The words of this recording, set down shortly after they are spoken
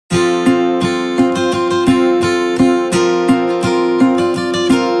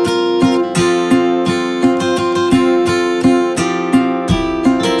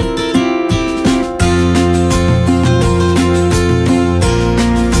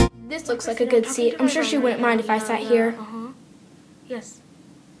looks like a good seat. I'm sure she wouldn't mind if I sat here. Yes.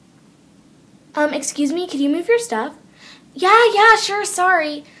 Excuse me, could you move your stuff? Yeah, sure,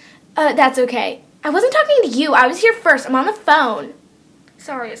 sorry. That's okay. I wasn't talking to you. I was here first. I'm on the phone.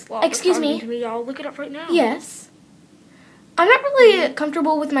 Sorry, it's Slob. Excuse me. To me. I'll look it up right now. Yes. I'm not really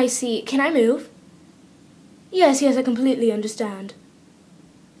comfortable with my seat. Can I move? Yes, I completely understand.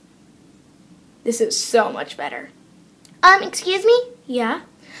 This is so much better. Excuse me? Yeah?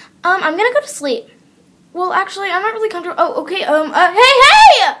 I'm gonna go to sleep. Well, actually, I'm not really comfortable. Oh, okay,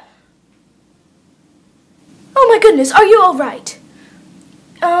 hey! Oh my goodness, are you alright?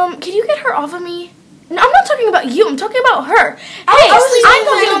 Can you get her off of me? No, I'm not talking about you, I'm talking about her. Hey,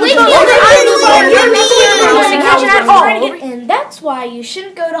 and that's why you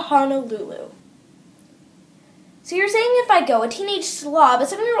shouldn't go to Honolulu. So you're saying if I go, a teenage slob, a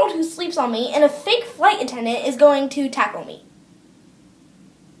 7-year-old who sleeps on me, and a fake flight attendant is going to tackle me.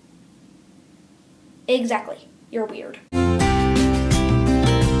 Exactly. You're weird.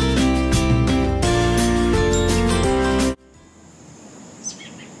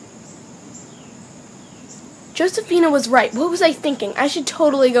 Josephina was right. What was I thinking? I should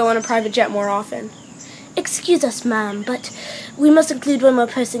totally go on a private jet more often. Excuse us, ma'am, but we must include one more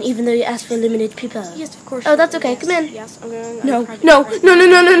person even though you asked for limited people. Yes, of course. Oh, that's okay. Yes. Come in. Yes, I'm going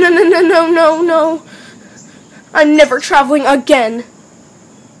No. I'm never traveling again.